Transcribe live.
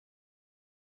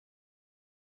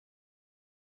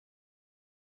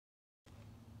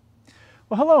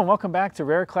Well, hello and welcome back to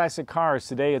Rare Classic Cars.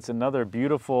 Today it's another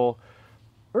beautiful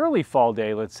early fall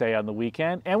day, let's say, on the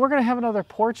weekend, and we're going to have another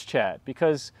porch chat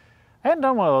because I hadn't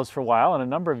done one of those for a while and a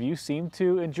number of you seem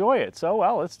to enjoy it. So,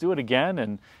 well, let's do it again.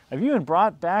 And I've even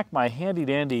brought back my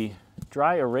handy-dandy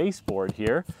dry erase board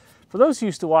here. For those who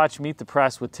used to watch Meet the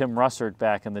Press with Tim Russert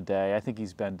back in the day, I think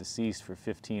he's been deceased for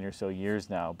 15 or so years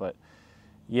now, but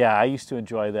yeah, I used to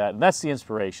enjoy that, and that's the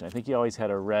inspiration. I think he always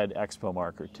had a red Expo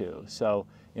marker too. So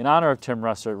in honor of Tim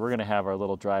Russert, we're going to have our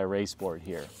little dry erase board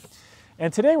here.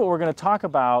 And today what we're going to talk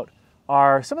about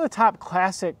are some of the top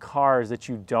classic cars that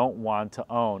you don't want to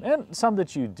own, and some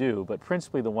that you do, but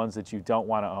principally the ones that you don't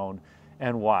want to own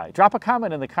and why. Drop a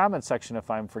comment in the comment section if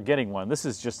I'm forgetting one. This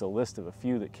is just a list of a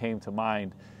few that came to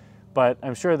mind, but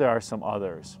I'm sure there are some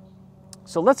others.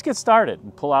 So let's get started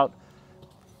and pull out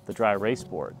the dry erase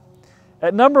board.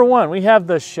 At number one, we have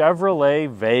the Chevrolet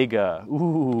Vega.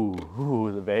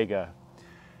 Ooh, the Vega.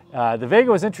 The Vega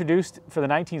was introduced for the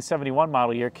 1971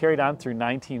 model year, carried on through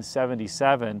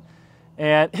 1977,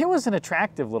 and it was an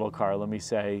attractive little car, let me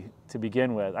say, to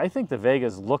begin with. I think the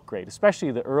Vegas look great, especially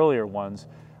the earlier ones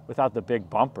without the big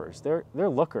bumpers. They're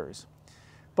lookers.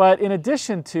 But in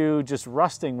addition to just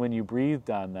rusting when you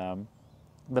breathed on them,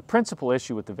 the principal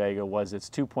issue with the Vega was its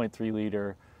 2.3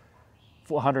 liter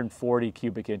 140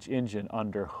 cubic inch engine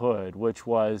under hood, which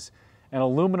was an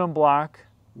aluminum block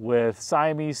with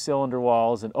Siamese cylinder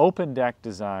walls, an open deck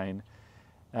design,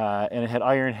 and it had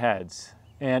iron heads.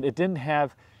 And it didn't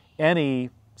have any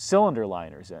cylinder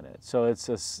liners in it. So it's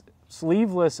a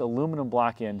sleeveless aluminum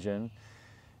block engine.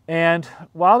 And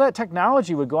while that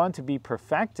technology would go on to be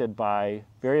perfected by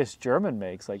various German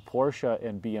makes like Porsche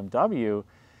and BMW,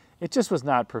 it just was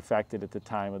not perfected at the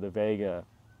time of the Vega.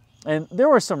 And there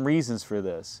were some reasons for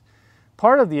this.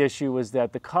 Part of the issue was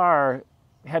that the car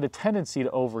had a tendency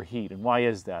to overheat. And why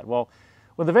is that? Well,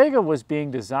 when the Vega was being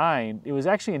designed, it was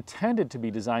actually intended to be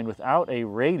designed without a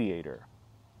radiator.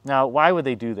 Now, why would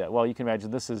they do that? Well, you can imagine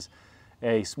this is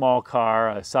a small car,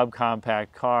 a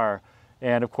subcompact car,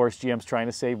 and of course GM's trying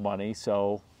to save money,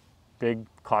 so big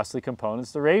costly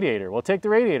components, the radiator. Well, take the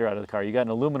radiator out of the car. You got an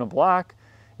aluminum block.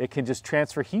 It can just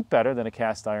transfer heat better than a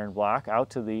cast iron block out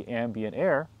to the ambient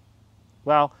air.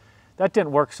 Well, that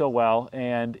didn't work so well,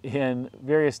 and in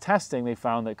various testing they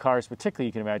found that cars, particularly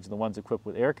you can imagine the ones equipped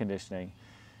with air conditioning,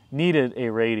 needed a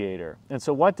radiator. And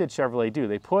so what did Chevrolet do?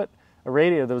 They put a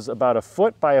radiator that was about a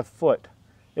foot by a foot.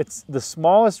 It's the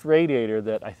smallest radiator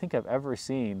that I think I've ever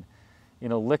seen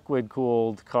in a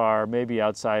liquid-cooled car, maybe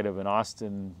outside of an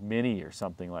Austin Mini or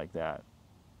something like that.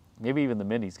 Maybe even the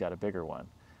Mini's got a bigger one.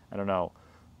 I don't know.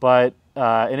 But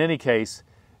in any case,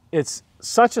 it's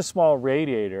such a small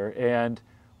radiator, and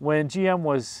when GM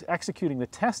was executing the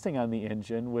testing on the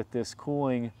engine with this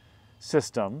cooling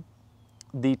system,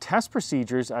 the test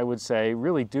procedures, I would say,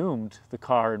 really doomed the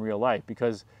car in real life,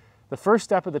 because the first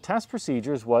step of the test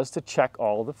procedures was to check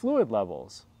all the fluid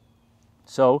levels.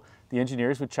 So the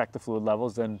engineers would check the fluid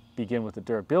levels, then begin with the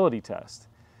durability test.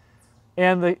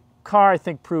 And the car, I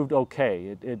think, proved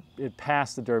okay. It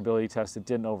passed the durability test. It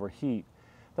didn't overheat.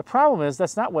 The problem is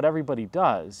that's not what everybody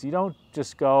does. You don't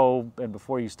just go and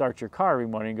before you start your car every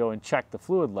morning go and check the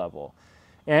fluid level.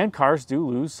 And cars do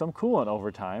lose some coolant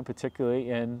over time, particularly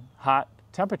in hot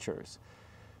temperatures.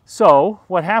 So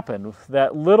what happened? With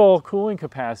that little cooling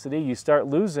capacity, you start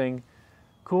losing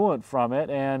coolant from it,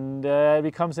 and it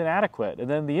becomes inadequate. And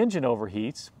then the engine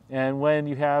overheats. And when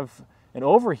you have an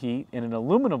overheat in an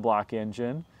aluminum block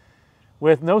engine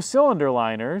with no cylinder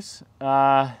liners,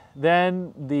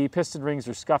 then the piston rings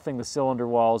are scuffing the cylinder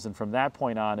walls, and from that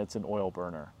point on, it's an oil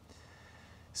burner.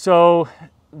 So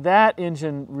that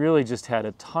engine really just had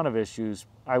a ton of issues,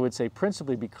 I would say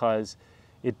principally because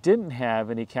it didn't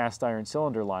have any cast iron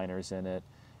cylinder liners in it,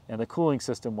 and the cooling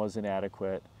system was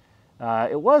inadequate.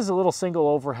 It was a little single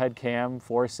overhead cam,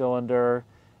 4-cylinder.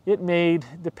 It made,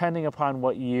 depending upon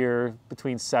what year,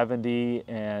 between 70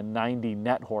 and 90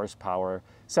 net horsepower.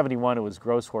 71, it was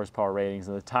gross horsepower ratings,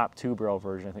 and the top two-barrel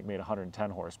version, I think, made 110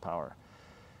 horsepower.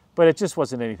 But it just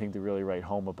wasn't anything to really write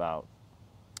home about.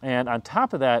 And on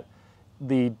top of that,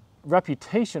 the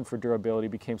reputation for durability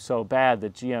became so bad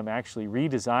that GM actually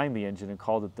redesigned the engine and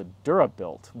called it the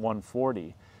Durabuilt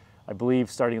 140. I believe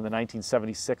starting in the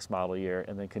 1976 model year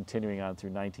and then continuing on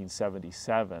through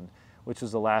 1977, which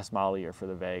was the last model year for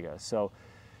the Vega. So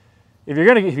if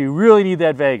you really need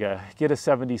that Vega, get a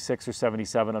 76 or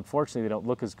 77. Unfortunately, they don't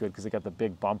look as good because they got the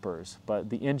big bumpers, but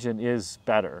the engine is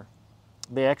better.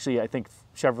 They actually, I think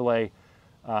Chevrolet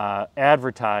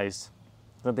advertised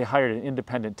that they hired an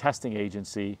independent testing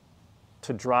agency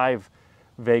to drive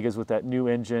Vegas with that new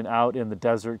engine out in the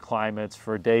desert climates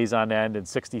for days on end and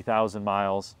 60,000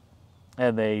 miles.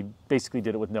 and they basically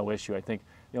did it with no issue. I think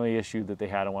the only issue that they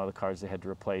had on one of the cars, they had to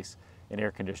replace an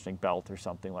air conditioning belt or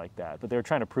something like that. But they were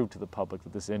trying to prove to the public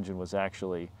that this engine was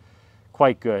actually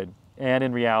quite good, and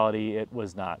in reality, it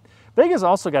was not. Vega's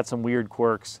also got some weird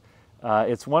quirks.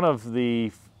 It's one of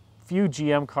the few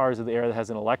GM cars of the era that has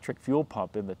an electric fuel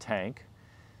pump in the tank.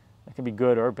 That can be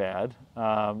good or bad.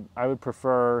 I would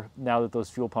prefer, now that those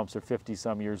fuel pumps are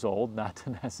 50-some years old, not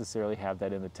to necessarily have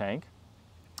that in the tank.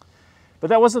 But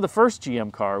that wasn't the first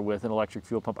GM car with an electric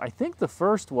fuel pump. I think the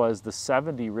first was the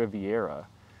 70 Riviera,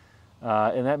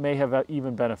 and that may have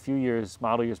even been a few years,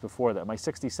 model years before that. My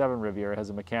 67 Riviera has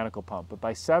a mechanical pump, but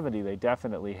by 70 they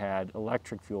definitely had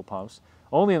electric fuel pumps,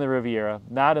 only in the Riviera,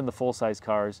 not in the full-size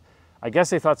cars. I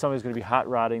guess they thought somebody was going to be hot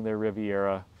rodding their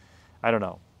Riviera. I don't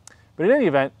know. But in any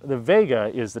event, the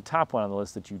Vega is the top one on the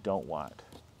list that you don't want.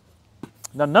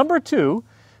 Now, number 2,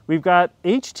 we've got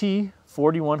HT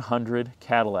 4100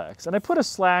 Cadillacs. And I put a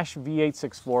slash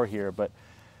V864 here, but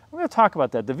I'm going to talk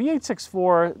about that. The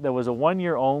V864 that was a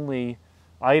one-year only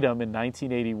item in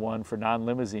 1981 for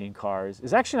non-limousine cars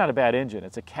is actually not a bad engine.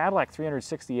 It's a Cadillac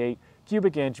 368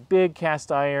 cubic inch, big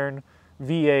cast iron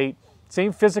V8,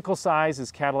 same physical size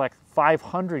as Cadillac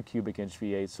 500 cubic inch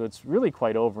V8, so it's really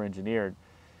quite over-engineered.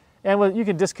 And you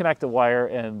can disconnect the wire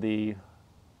and the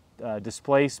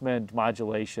displacement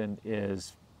modulation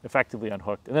is effectively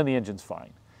unhooked, and then the engine's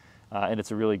fine. And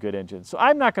it's a really good engine. So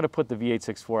I'm not going to put the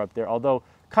V864 up there, although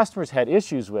customers had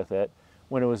issues with it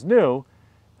when it was new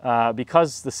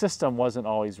because the system wasn't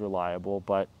always reliable.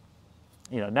 But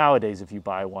nowadays, if you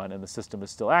buy one and the system is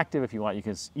still active, if you want, you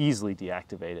can easily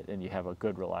deactivate it and you have a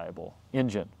good, reliable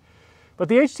engine. But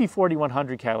the HT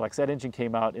 4100 Cadillacs, that engine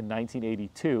came out in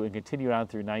 1982 and continued on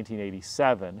through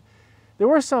 1987. There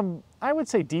were some, I would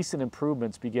say, decent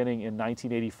improvements beginning in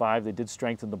 1985. They did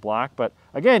strengthen the block, but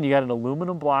again, you got an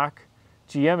aluminum block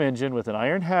GM engine with an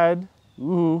iron head.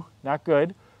 Ooh, not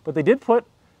good. But they did put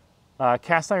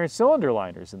cast iron cylinder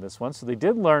liners in this one, so they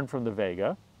did learn from the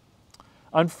Vega.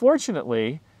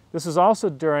 Unfortunately, this was also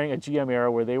during a GM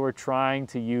era where they were trying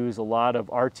to use a lot of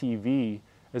RTV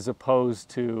as opposed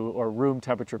to, or room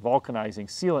temperature vulcanizing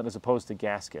sealant as opposed to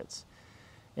gaskets.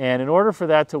 And in order for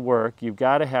that to work, you've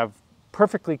got to have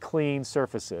perfectly clean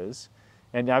surfaces,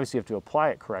 and obviously you have to apply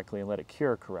it correctly and let it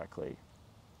cure correctly.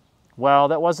 Well,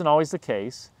 that wasn't always the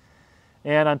case.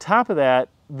 And on top of that,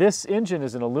 this engine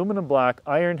is an aluminum block,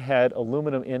 iron head,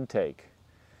 aluminum intake.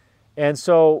 And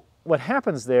so what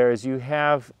happens there is you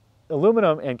have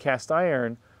aluminum and cast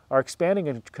iron are expanding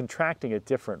and contracting at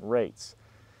different rates.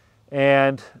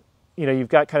 And you've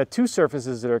got kind of two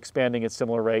surfaces that are expanding at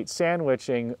similar rates,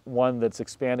 sandwiching one that's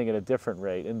expanding at a different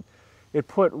rate. And it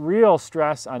put real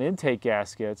stress on intake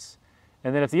gaskets,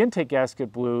 and then if the intake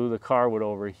gasket blew, the car would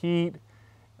overheat,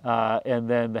 and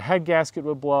then the head gasket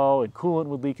would blow, and coolant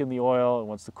would leak in the oil, and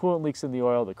once the coolant leaks in the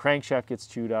oil, the crankshaft gets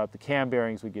chewed up, the cam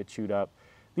bearings would get chewed up.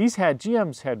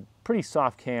 GMs had pretty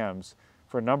soft cams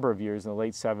for a number of years in the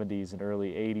late 70s and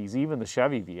early 80s, even the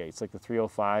Chevy V8s, like the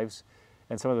 305s,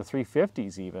 and some of the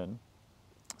 350s even.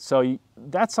 So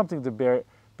that's something to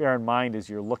bear in mind as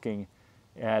you're looking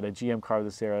at a GM car of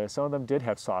this era. Some of them did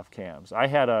have soft cams. I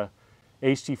had a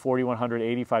HT 4100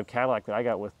 85 Cadillac that I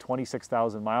got with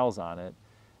 26,000 miles on it,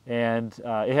 and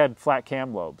it had flat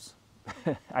cam lobes.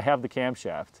 I have the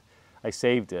camshaft. I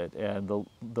saved it, and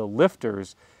the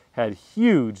lifters had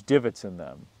huge divots in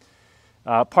them.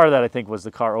 Part of that, I think, was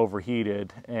the car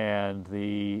overheated, and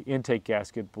the intake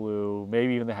gasket blew,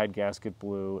 maybe even the head gasket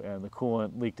blew, and the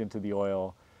coolant leaked into the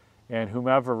oil. And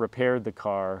whomever repaired the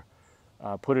car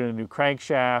put in a new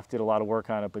crankshaft, did a lot of work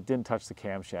on it, but didn't touch the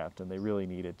camshaft, and they really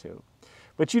needed to.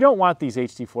 But you don't want these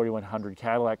HT 4100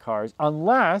 Cadillac cars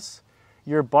unless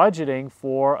you're budgeting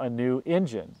for a new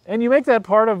engine. And you make that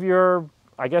part of your,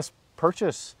 I guess,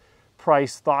 purchase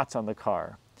price thoughts on the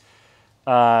car.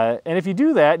 And if you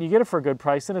do that and you get it for a good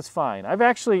price, then it's fine.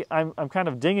 I'm kind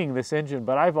of dinging this engine,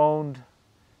 but I've owned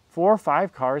 4 or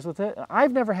 5 cars with it.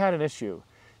 I've never had an issue.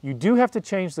 You do have to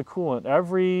change the coolant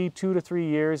every 2 to 3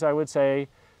 years, I would say.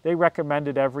 They recommend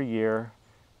it every year.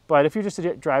 But if you're just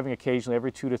driving occasionally,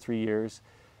 every 2 to 3 years,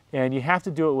 and you have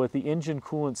to do it with the engine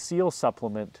coolant seal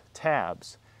supplement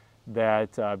tabs,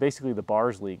 that basically the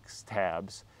bars leaks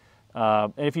tabs.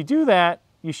 And if you do that,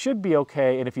 you should be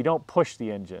okay, and if you don't push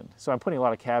the engine. So I'm putting a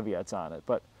lot of caveats on it.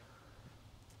 But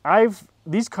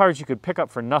these cars you could pick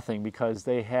up for nothing because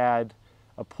they had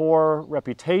a poor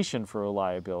reputation for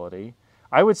reliability.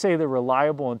 I would say they're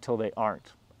reliable until they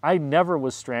aren't. I never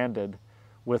was stranded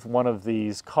with one of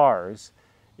these cars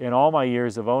in all my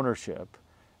years of ownership.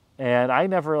 And I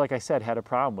never, like I said, had a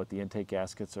problem with the intake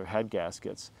gaskets or head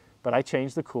gaskets. But I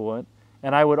changed the coolant,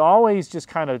 And I would always just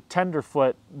kind of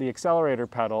tenderfoot the accelerator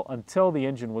pedal until the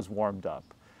engine was warmed up.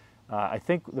 I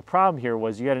think the problem here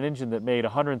was you had an engine that made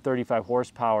 135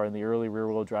 horsepower in the early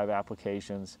rear-wheel drive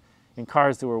applications in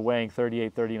cars that were weighing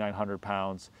 3,900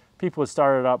 pounds. People would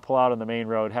start it up, pull out on the main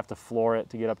road, have to floor it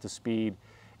to get up to speed.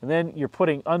 And then you're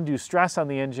putting undue stress on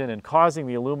the engine and causing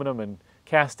the aluminum and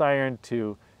cast iron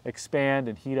to expand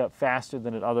and heat up faster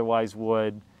than it otherwise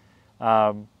would.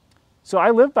 So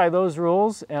I lived by those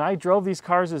rules, and I drove these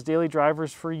cars as daily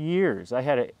drivers for years. I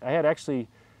had actually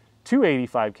two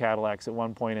 85 Cadillacs at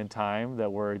one point in time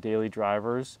that were daily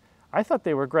drivers. I thought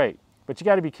they were great, but you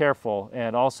got to be careful.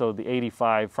 And also the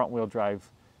 85 front-wheel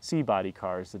drive C-body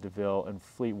cars, the DeVille and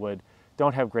Fleetwood,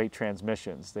 don't have great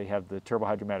transmissions. They have the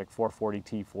turbohydromatic 440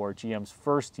 T4, GM's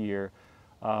first year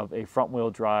of a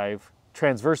front-wheel drive,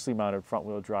 transversely mounted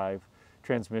front-wheel drive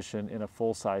transmission in a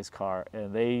full-size car,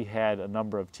 and they had a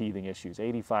number of teething issues.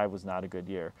 85 was not a good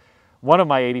year. One of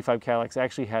my 85 Cadillacs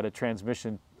actually had a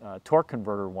transmission torque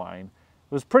converter whine.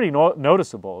 It was pretty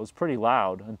noticeable. It was pretty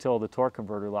loud until the torque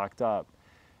converter locked up.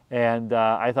 And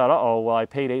I thought, uh-oh, well, I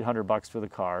paid $800 for the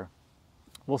car.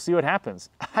 We'll see what happens.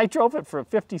 I drove it for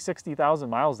 50, 60,000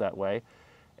 miles that way,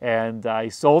 and I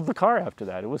sold the car after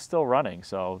that. It was still running,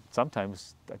 so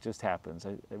sometimes that just happens.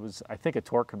 It was, I think, a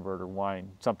torque converter whine,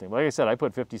 something. Like I said, I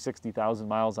put 50, 60,000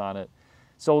 miles on it,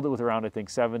 sold it with around, I think,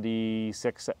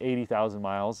 76, 80,000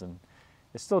 miles, and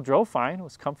it still drove fine. It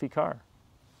was a comfy car.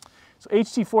 So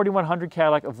HT 4100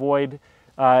 Cadillac Avoid.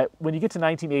 When you get to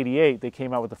 1988, they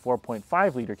came out with a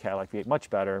 4.5 liter Cadillac V8, much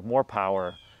better, more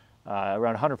power,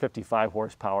 around 155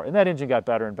 horsepower. And that engine got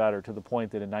better and better to the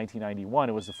point that in 1991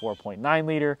 it was the 4.9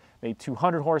 liter, made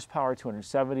 200 horsepower,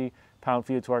 270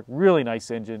 pound-feet of torque. Really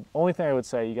nice engine. Only thing I would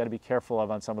say you got to be careful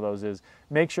of on some of those is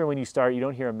make sure when you start you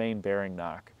don't hear a main bearing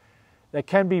knock. That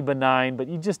can be benign, but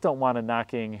you just don't want a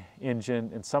knocking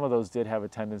engine, and some of those did have a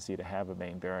tendency to have a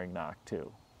main bearing knock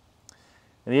too.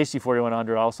 And the HT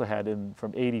 4100 also had,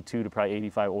 from 82 to probably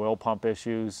 85, oil pump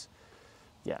issues.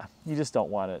 Yeah, you just don't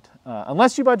want it.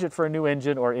 Unless you budget for a new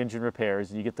engine or engine repairs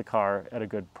and you get the car at a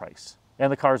good price.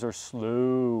 And the cars are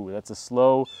slow. That's a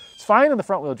slow, it's fine in the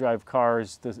front wheel drive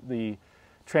cars, the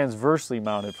transversely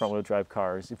mounted front wheel drive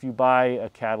cars. If you buy a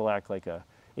Cadillac like a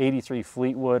 83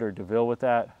 Fleetwood or DeVille with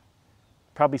that,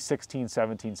 probably 16,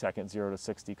 17 seconds, 0 to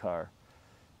 60 car.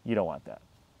 You don't want that.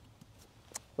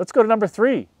 Let's go to number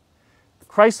 3.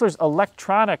 Chrysler's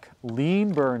electronic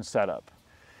lean burn setup.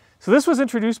 So this was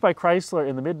introduced by Chrysler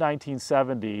in the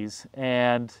mid-1970s,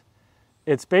 and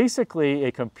it's basically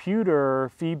a computer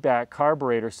feedback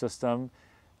carburetor system,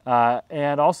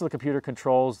 and also the computer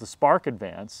controls the spark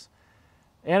advance,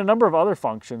 and a number of other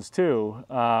functions too.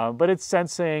 But it's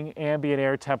sensing ambient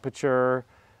air temperature,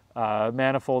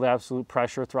 manifold absolute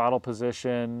pressure, throttle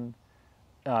position,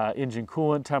 engine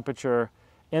coolant temperature,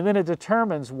 and then it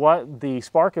determines what the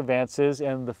spark advance is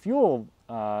and the fuel,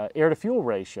 air-to-fuel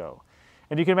ratio.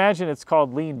 And you can imagine it's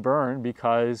called lean burn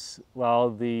because, well,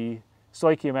 the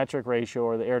stoichiometric ratio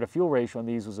or the air-to-fuel ratio on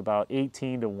these was about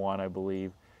 18 to 1, I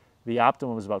believe. The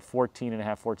optimum was about 14.5,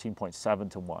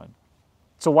 14.7 to 1.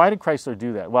 So why did Chrysler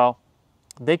do that? Well,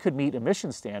 they could meet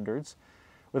emission standards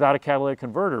without a catalytic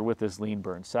converter with this lean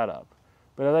burn setup.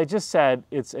 But as I just said,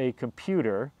 it's a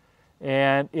computer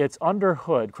and it's under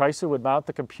hood. Chrysler would mount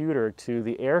the computer to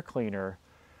the air cleaner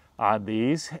on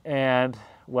these, and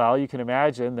well, you can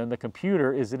imagine then the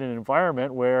computer is in an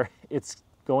environment where it's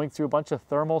going through a bunch of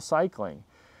thermal cycling.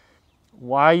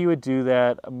 Why you would do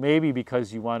that? Maybe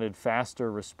because you wanted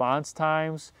faster response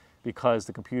times, because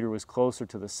the computer was closer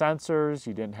to the sensors,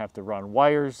 you didn't have to run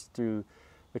wires through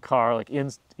the car, like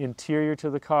interior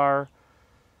to the car.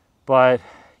 But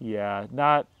yeah,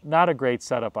 not a great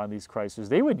setup on these Chryslers.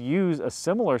 They would use a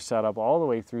similar setup all the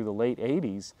way through the late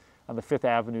 80s on the Fifth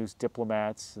Avenues,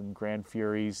 Diplomats and Grand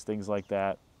Furies, things like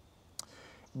that.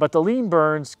 But the lean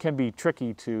burns can be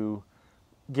tricky to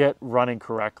get running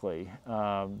correctly.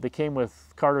 They came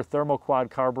with Carter thermoquad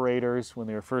carburetors when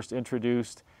they were first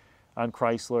introduced on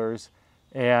Chryslers,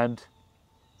 and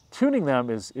tuning them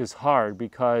is hard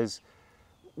because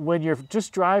when you're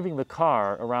just driving the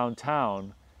car around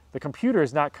town, the computer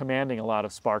is not commanding a lot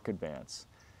of spark advance.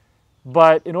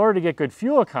 But in order to get good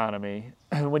fuel economy,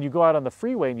 when you go out on the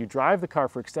freeway and you drive the car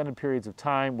for extended periods of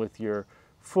time with your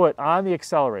foot on the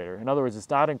accelerator, in other words, it's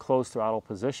not in closed throttle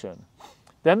position,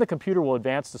 then the computer will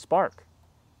advance the spark.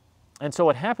 And so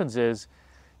what happens is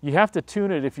you have to tune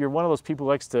it if you're one of those people who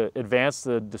likes to advance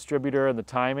the distributor and the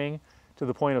timing to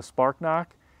the point of spark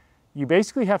knock. You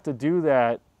basically have to do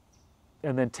that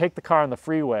and then take the car on the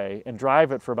freeway and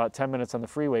drive it for about 10 minutes on the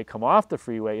freeway, come off the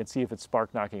freeway and see if it's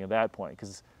spark knocking at that point.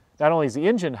 Because not only is the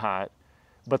engine hot,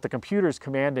 but the computer is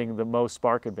commanding the most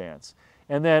spark advance.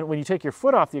 And then when you take your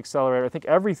foot off the accelerator, I think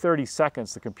every 30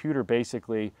 seconds, the computer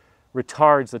basically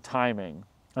retards the timing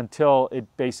until it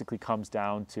basically comes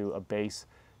down to a base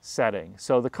setting.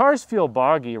 So the cars feel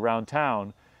boggy around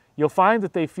town. You'll find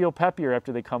that they feel peppier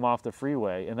after they come off the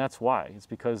freeway, and that's why. It's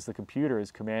because the computer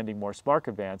is commanding more spark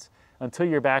advance until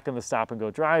you're back in the stop and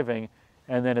go driving,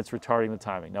 and then it's retarding the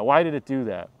timing. Now, why did it do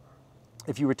that?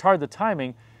 If you retard the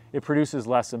timing, it produces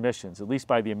less emissions, at least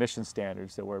by the emission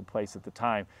standards that were in place at the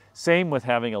time. Same with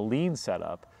having a lean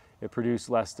setup. It produced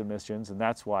less emissions, and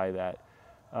that's why that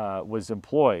was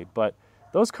employed. But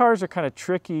those cars are kind of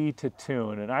tricky to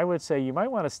tune, and I would say you might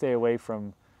want to stay away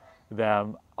from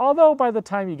them. Although by the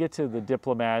time you get to the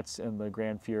Diplomats and the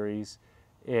Grand Furies,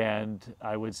 and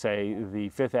I would say the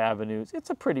Fifth Avenues, it's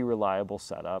a pretty reliable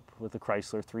setup with the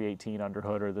Chrysler 318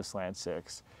 underhood or the Slant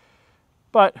 6.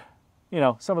 But you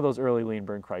know, some of those early lean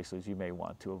burn Chryslers you may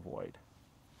want to avoid.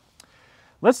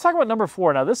 Let's talk about number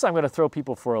 4. Now this I'm going to throw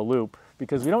people for a loop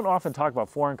because we don't often talk about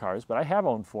foreign cars, but I have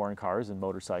owned foreign cars and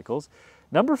motorcycles.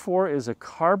 Number 4 is a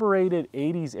carbureted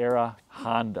 80s era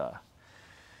Honda.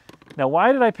 Now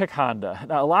why did I pick Honda?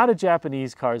 Now a lot of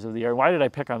Japanese cars of the era, why did I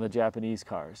pick on the Japanese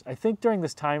cars? I think during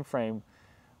this time frame,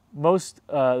 most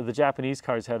of the Japanese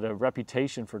cars had a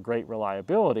reputation for great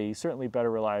reliability, certainly better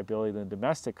reliability than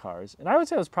domestic cars. And I would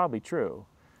say it was probably true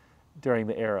during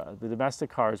the era. The domestic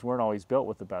cars weren't always built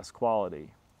with the best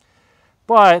quality.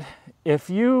 But if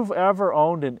you've ever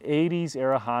owned an 80s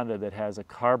era Honda that has a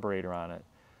carburetor on it,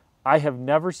 I have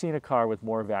never seen a car with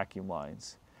more vacuum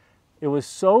lines. It was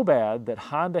so bad that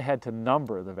Honda had to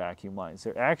number the vacuum lines.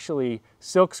 They're actually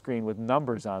silkscreen with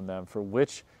numbers on them for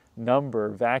which number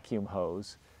vacuum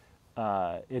hose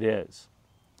it is.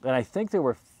 And I think there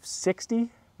were 60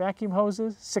 vacuum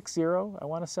hoses, 60 I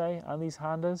want to say, on these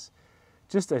Hondas.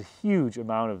 Just a huge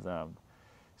amount of them.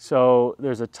 So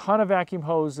there's a ton of vacuum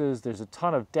hoses, there's a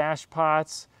ton of dash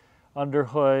pots under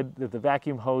hood that the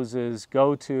vacuum hoses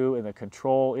go to and the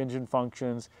control engine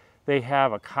functions. They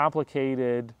have a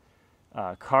complicated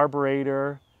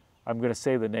carburetor. I'm going to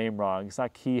say the name wrong. It's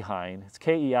not Keihin, it's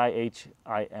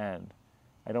Keihin.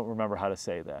 I don't remember how to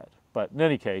say that. But in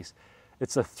any case,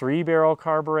 it's a 3-barrel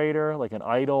carburetor, like an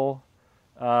idle.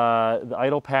 The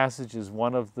idle passage is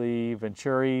one of the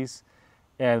Venturis,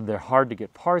 and they're hard to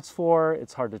get parts for.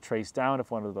 It's hard to trace down if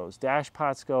one of those dash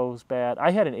pots goes bad.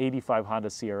 I had an 85 Honda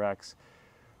CRX,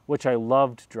 which I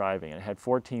loved driving. It had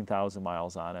 14,000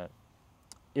 miles on it.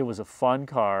 It was a fun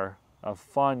car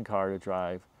to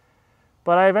drive.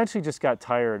 But I eventually just got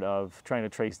tired of trying to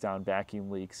trace down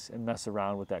vacuum leaks and mess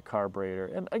around with that carburetor.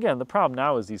 And again, the problem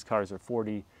now is these cars are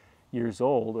 40 years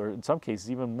old, or in some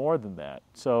cases even more than that.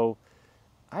 So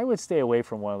I would stay away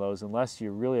from one of those unless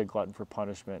you're really a glutton for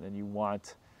punishment and you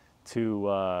want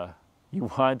to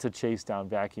chase down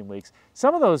vacuum leaks.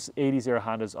 Some of those 80s era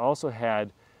Hondas also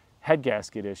had head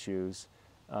gasket issues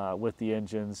with the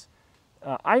engines.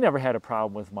 I never had a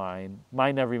problem with mine.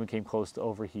 Mine never even came close to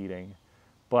overheating.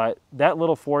 But that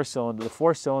little 4-cylinder, the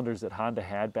 4 cylinders that Honda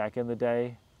had back in the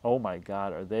day, oh my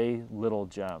God, are they little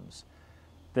gems.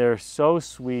 They're so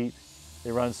sweet,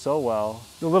 they run so well.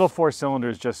 The little 4-cylinder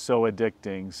is just so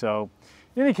addicting. So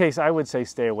in any case, I would say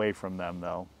stay away from them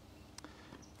though,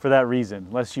 for that reason,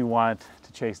 unless you want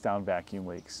to chase down vacuum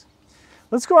leaks.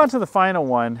 Let's go on to the final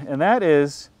one, and that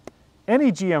is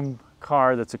any GM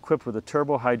car that's equipped with a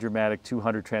turbo-hydromatic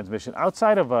 200 transmission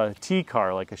outside of a T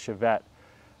car like a Chevette,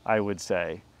 I would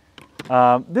say.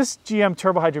 This GM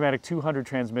turbo-hydromatic 200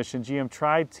 transmission, GM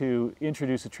tried to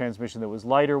introduce a transmission that was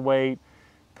lighter weight,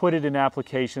 put it in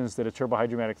applications that a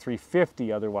turbo-hydromatic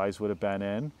 350 otherwise would have been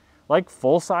in, like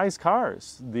full-size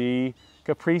cars. The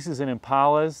Caprices and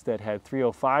Impalas that had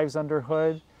 305s under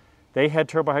hood, they had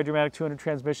turbo-hydromatic 200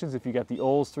 transmissions. If you got the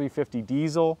Olds 350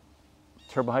 diesel,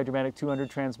 turbo-hydromatic 200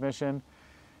 transmission,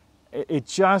 it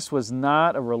just was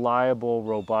not a reliable,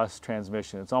 robust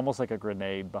transmission. It's almost like a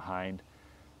grenade behind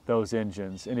those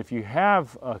engines. And if you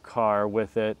have a car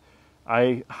with it,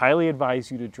 I highly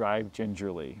advise you to drive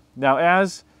gingerly. Now,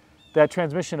 as that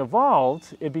transmission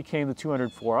evolved, it became the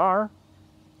 204R,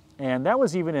 and that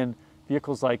was even in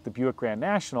vehicles like the Buick Grand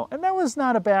National, and that was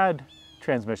not a bad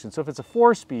transmission. So if it's a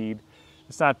 4-speed,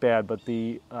 it's not bad, but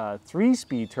the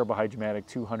 3-speed turbo-hydromatic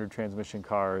 200 transmission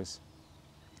cars,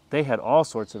 they had all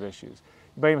sorts of issues.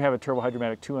 You might even have a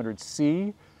turbo-hydromatic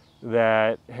 200C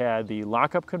that had the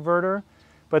lockup converter.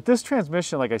 But this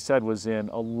transmission, like I said, was in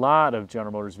a lot of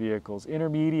General Motors vehicles,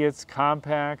 intermediates,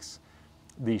 compacts,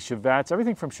 the Chevettes,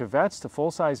 everything from Chevettes to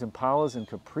full-size Impalas and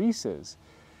Caprices.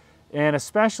 And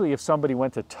especially if somebody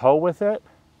went to tow with it,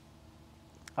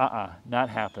 not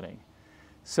happening.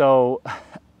 So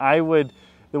I would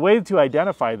The way to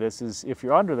identify this is if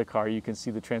you're under the car, you can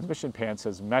see the transmission pan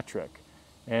says metric.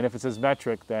 And if it says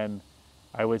metric, then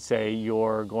I would say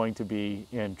you're going to be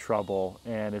in trouble.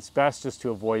 And it's best just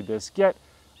to avoid this. Get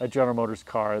a General Motors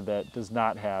car that does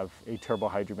not have a turbo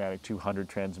hydromatic 200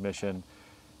 transmission.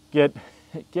 Get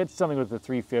something with a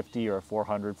 350 or a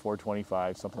 400,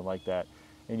 425, something like that,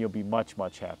 and you'll be much,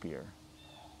 much happier.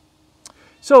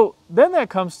 So then that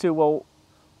comes to, well,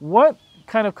 what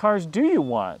kind of cars do you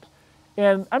want?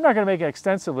 And I'm not going to make an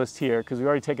extensive list here because we've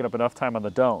already taken up enough time on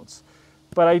the don'ts.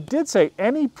 But I did say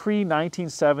any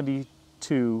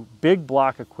pre-1972 big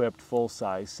block equipped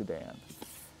full-size sedan.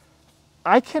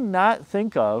 I cannot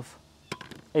think of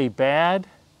a bad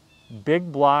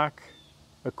big block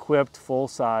equipped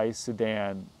full-size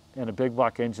sedan and a big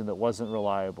block engine that wasn't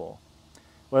reliable.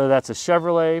 Whether that's a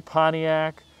Chevrolet,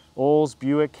 Pontiac, Olds,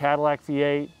 Buick, Cadillac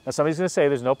V8. Now somebody's going to say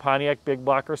there's no Pontiac big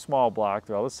block or small block,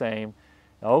 they're all the same.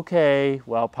 Okay,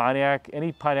 well Pontiac,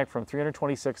 any Pontiac from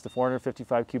 326 to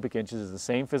 455 cubic inches is the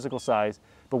same physical size,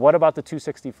 but what about the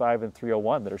 265 and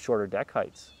 301 that are shorter deck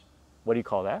heights? What do you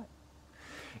call that?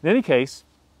 In any case,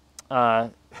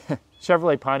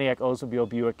 Chevrolet, Pontiac, Oldsmobile,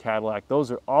 Buick, Cadillac,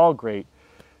 those are all great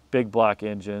big block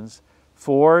engines.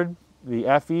 Ford, the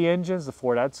FE engines, the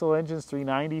Ford Edsel engines,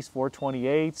 390s,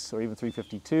 428s, or even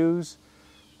 352s,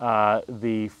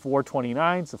 the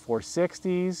 429s, the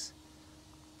 460s,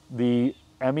 the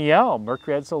MEL,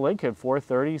 Mercury Edsel Lincoln,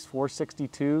 430s,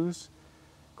 462s,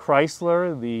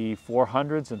 Chrysler, the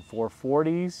 400s and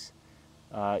 440s,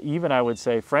 even I would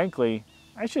say, frankly,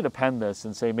 I should append this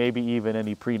and say maybe even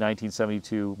any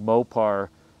pre-1972 Mopar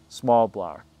small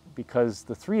block, because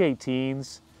the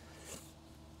 318s,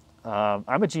 I'm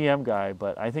a GM guy,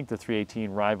 but I think the 318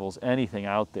 rivals anything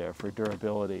out there for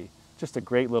durability. Just a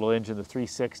great little engine, the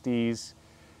 360s,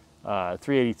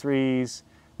 383s.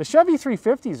 The Chevy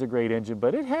 350 is a great engine,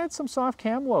 but it had some soft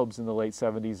cam lobes in the late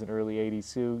 70s and early 80s,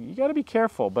 so you got to be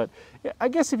careful. But I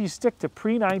guess if you stick to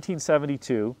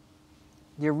pre-1972,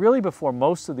 you're really before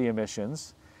most of the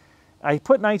emissions. I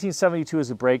put 1972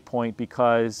 as a break point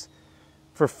because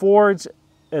for Ford's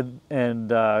and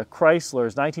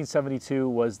Chrysler's, 1972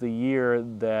 was the year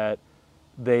that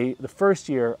the first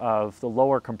year of the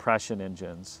lower compression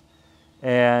engines.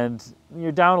 And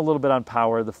you're down a little bit on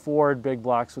power. The Ford big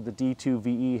blocks with the D2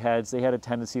 VE heads, they had a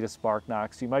tendency to spark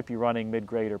knock, so you might be running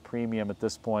mid-grade or premium at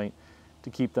this point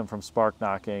to keep them from spark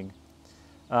knocking.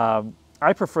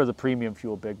 I prefer the premium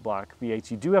fuel big block V8s.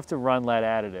 You do have to run lead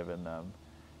additive in them.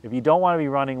 If you don't want to be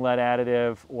running lead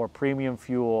additive or premium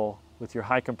fuel with your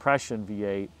high compression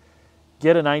V8,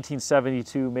 get a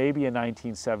 1972, maybe a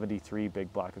 1973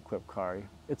 big block equipped car.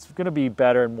 It's going to be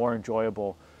better and more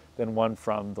enjoyable than one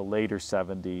from the later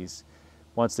 70s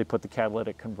once they put the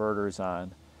catalytic converters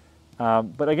on.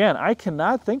 But again, I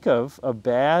cannot think of a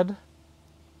bad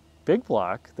big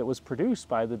block that was produced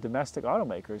by the domestic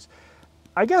automakers.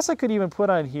 I guess I could even put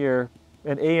on here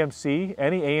an AMC,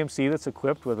 any AMC that's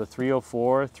equipped with a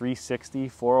 304, 360,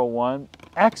 401,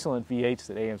 excellent V8s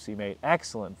that AMC made,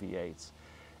 excellent V8s.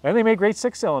 And they made great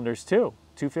six-cylinders too,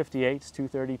 258s,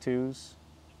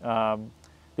 232s.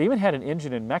 They even had an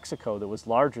engine in Mexico that was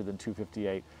larger than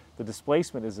 258. The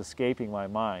displacement is escaping my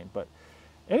mind. But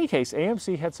in any case,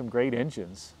 AMC had some great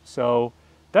engines. So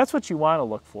that's what you want to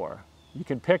look for. You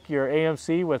can pick your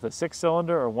AMC with a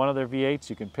six-cylinder or one of their V8s.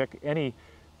 You can pick any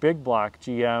big block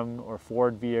GM or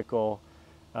Ford vehicle,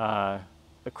 a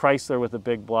Chrysler with a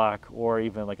big block, or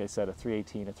even, like I said, a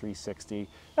 318, a 360.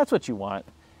 That's what you want.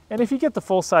 And if you get the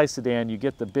full-size sedan, you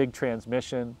get the big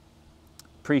transmission.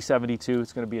 Pre-72,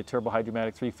 it's going to be a turbo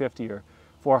hydromatic 350 or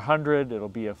 400. It'll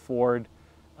be a Ford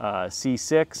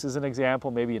C6 as an example,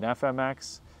 maybe an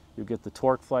FMX. You'll get the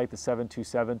Torque Flight, the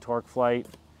 727 Torque Flight.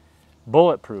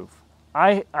 Bulletproof.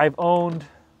 I've owned,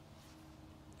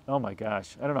 oh my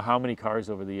gosh, I don't know how many cars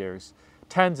over the years.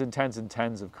 Tens and tens and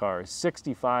tens of cars,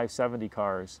 65, 70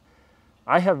 cars.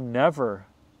 I have never,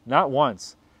 not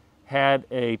once, had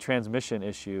a transmission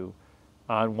issue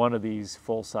on one of these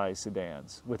full-size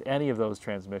sedans with any of those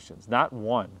transmissions, not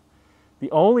one.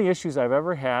 The only issues I've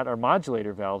ever had are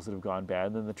modulator valves that have gone bad,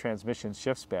 and then the transmission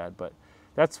shifts bad, but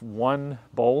that's one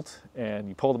bolt, and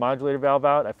you pull the modulator valve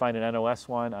out. I find an NOS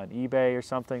one on eBay or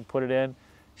something, put it in,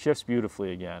 shifts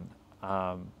beautifully again.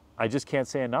 I just can't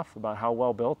say enough about how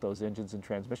well built those engines and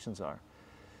transmissions are.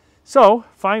 So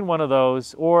find one of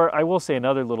those, or I will say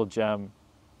another little gem,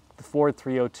 the Ford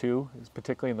 302, is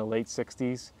particularly in the late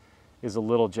 60s, is a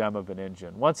little gem of an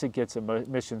engine. Once it gets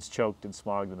emissions choked and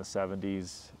smogged in the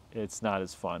 70s, it's not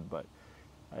as fun, but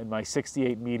in my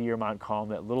 68 Meteor Montcalm,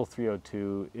 that little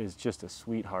 302 is just a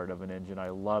sweetheart of an engine. I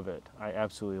love it. I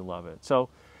absolutely love it. So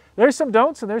there's some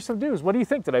don'ts and there's some do's. What do you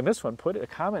think? Did I miss one? Put a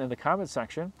comment in the comment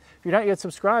section. If you're not yet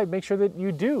subscribed, make sure that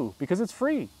you do, because it's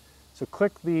free. So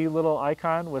click the little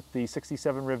icon with the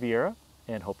 67 Riviera,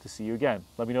 and hope to see you again.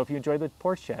 Let me know if you enjoyed the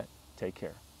Porch Chat. Take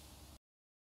care.